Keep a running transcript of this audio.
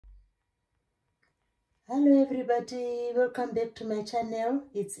Hello everybody, welcome back to my channel.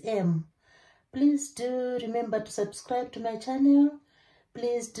 It's M. Please do remember to subscribe to my channel.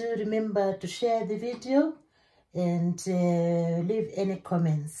 Please do remember to share the video and leave any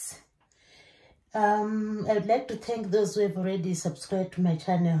comments. I would like to thank those who have already subscribed to my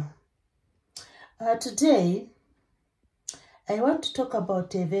channel. Today I want to talk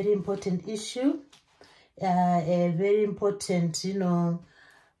about a very important issue, a very important,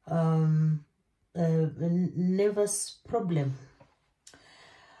 nervous problem.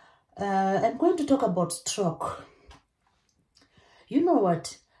 I'm going to talk about stroke. You know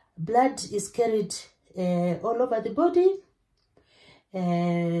what? Blood is carried all over the body,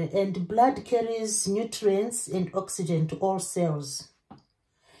 and blood carries nutrients and oxygen to all cells.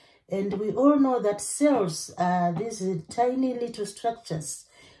 And we all know that cells are these tiny little structures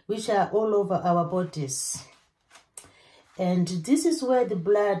which are all over our bodies. And this is where the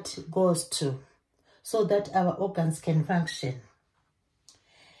blood goes to, so that our organs can function.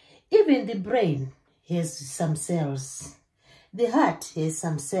 Even the brain has some cells. The heart has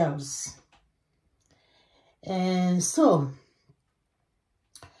some cells. And so,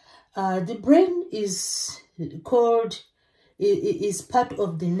 the brain is part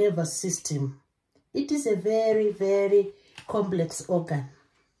of the nervous system. It is a very complex organ,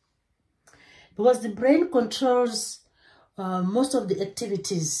 because the brain controls most of the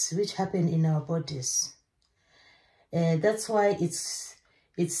activities which happen in our bodies. That's why it's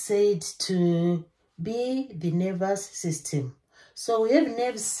said to be the nervous system. So we have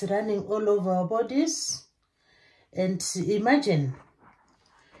nerves running all over our bodies, and imagine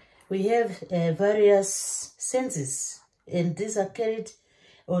we have various senses, and these are carried,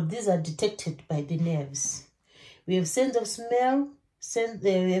 or these are detected by the nerves. We have sense of smell,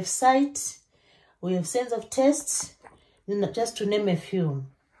 we have sight, we have sense of taste, just to name a few.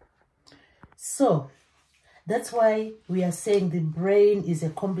 So that's why we are saying the brain is a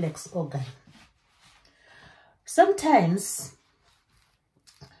complex organ. Sometimes,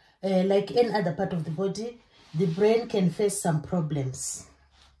 like any other part of the body, the brain can face some problems.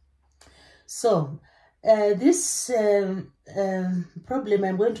 So this problem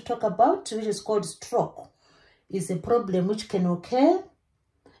I'm going to talk about, which is called stroke, is a problem which can occur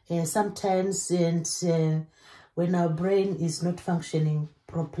sometimes, and when our brain is not functioning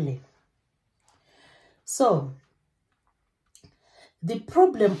properly. So the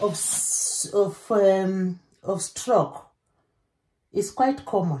problem of stroke is quite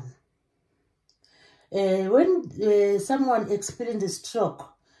common. When someone experiences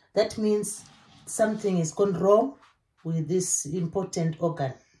stroke, that means something is gone wrong with this important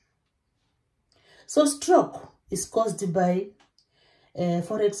organ. So stroke is caused by,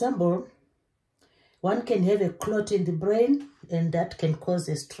 for example, one can have a clot in the brain, and that can cause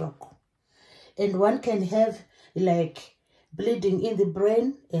a stroke. And one can have like bleeding in the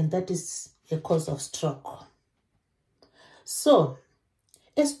brain, and that is a cause of stroke. So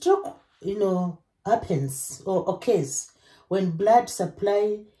a stroke, happens or occurs when blood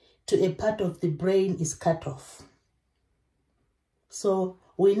supply to a part of the brain is cut off. So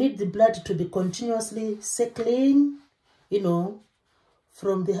we need the blood to be continuously circling,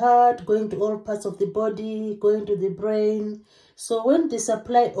 from the heart, going to all parts of the body, going to the brain. So when the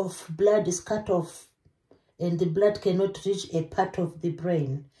supply of blood is cut off and the blood cannot reach a part of the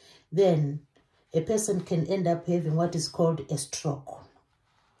brain, then a person can end up having what is called a stroke.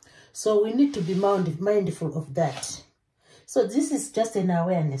 So we need to be mindful of that. So this is just an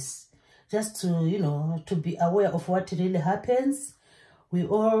awareness, just to, to be aware of what really happens. We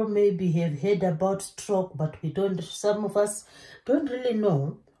all maybe have heard about stroke, but some of us don't really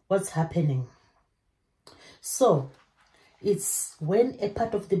know what's happening. So it's when a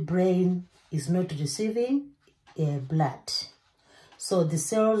part of the brain is not receiving blood. So the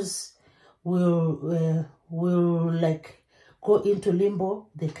cells will like go into limbo.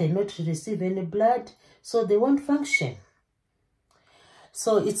 They cannot receive any blood, so they won't function.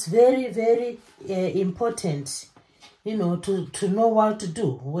 So it's very important, to know what to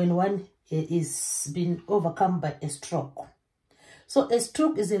do when one is being overcome by a stroke. So a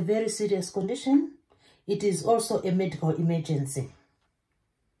stroke is a very serious condition. It is also a medical emergency.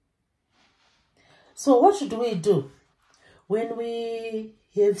 So what should we do when we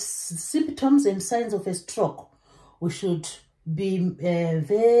have symptoms and signs of a stroke? We should be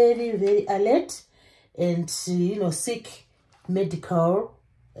very alert and seek medical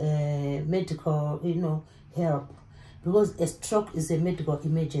help, because a stroke is a medical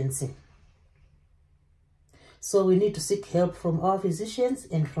emergency. So we need to seek help from our physicians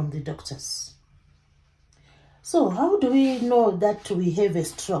and from the doctors. So how do we know that we have a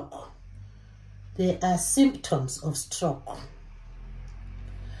stroke? there are symptoms of stroke.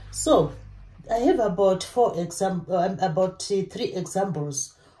 So I have about 3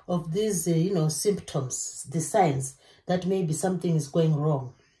 examples of these, symptoms, the signs that maybe something is going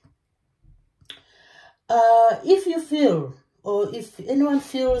wrong. If you feel, or if anyone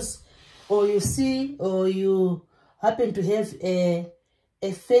feels, or you see, or you happen to have a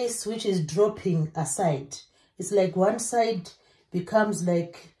face which is dropping aside, it's like one side becomes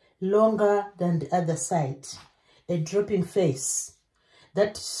like longer than the other side, a dropping face,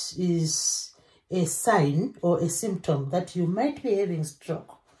 that is a sign or a symptom that you might be having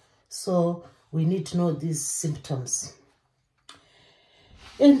stroke. So we need to know these symptoms.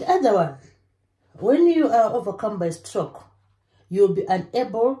 And the other one, when you are overcome by stroke, you'll be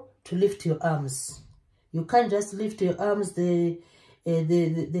unable to lift your arms. You can't just lift your arms. They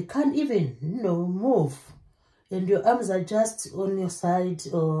can't even, move. And your arms are just on your side,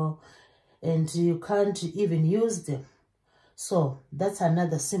 and you can't even use them. So that's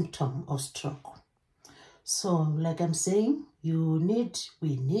another symptom of stroke. So like I'm saying, we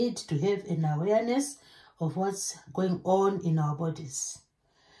need to have an awareness of what's going on in our bodies.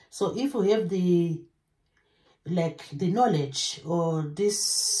 So if we have the knowledge, or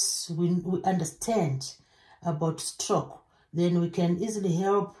this, we understand about stroke, then we can easily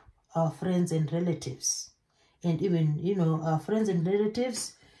help our friends and relatives. And even, our friends and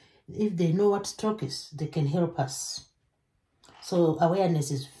relatives, if they know what stroke is, they can help us. So awareness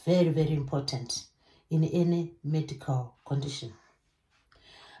is very, very important in any medical condition.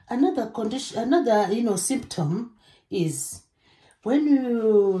 Another symptom is when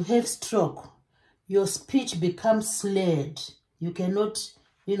you have stroke, your speech becomes slurred. You cannot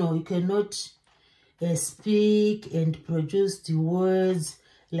speak and produce the words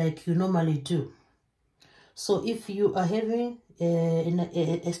like you normally do. So if you are having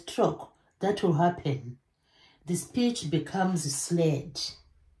a stroke, that will happen. The speech becomes slurred.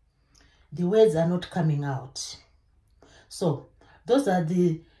 The words are not coming out. So those are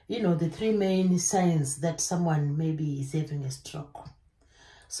the 3 main signs that someone maybe is having a stroke.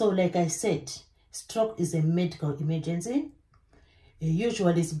 So like I said, stroke is a medical emergency.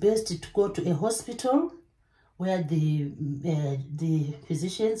 Usually it's best to go to a hospital where the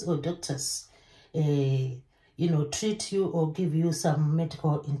physicians or doctors treat you or give you some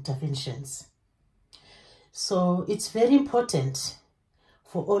medical interventions. So it's very important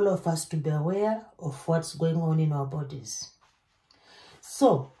for all of us to be aware of what's going on in our bodies.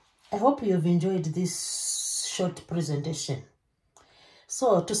 So I hope you have enjoyed this short presentation.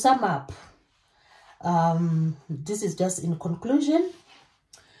 So to sum up, this is just in conclusion.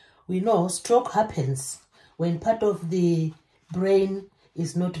 We know stroke happens when part of the brain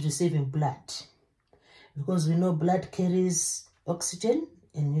is not receiving blood, because we know blood carries oxygen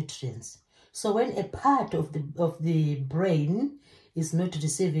and nutrients. So when a part of the brain is not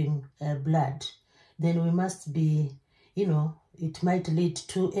receiving blood, then we must be, it might lead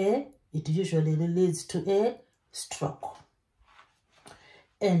to it usually leads to a stroke.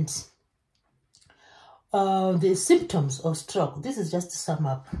 And the symptoms of stroke, this is just to sum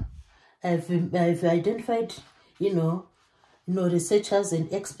up. I've identified, researchers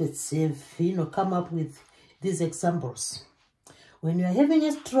and experts have, come up with these examples. When you're having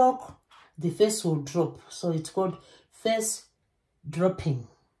a stroke, the face will drop. So it's called face dropping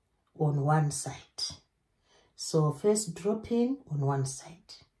on one side. So face dropping on one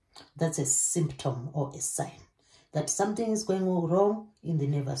side. That's a symptom or a sign that something is going wrong in the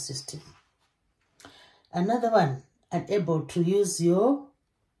nervous system. Another one, unable to use your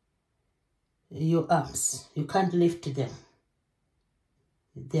arms. You can't lift them.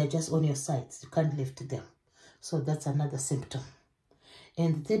 They are just on your sides. You can't lift them. So that's another symptom.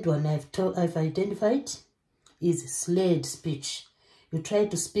 And the third one I've identified is slurred speech. You try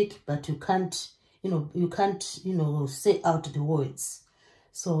to speak, but you can't, say out the words.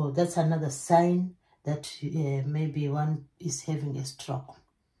 So that's another sign that maybe one is having a stroke.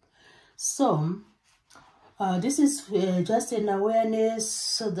 So this is just an awareness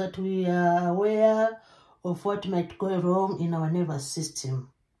so that we are aware of what might go wrong in our nervous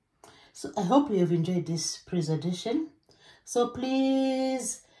system. So I hope you have enjoyed this presentation. So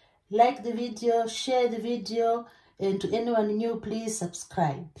please like the video, share the video, and to anyone new, please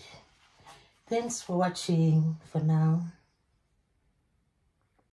subscribe. Thanks for watching for now.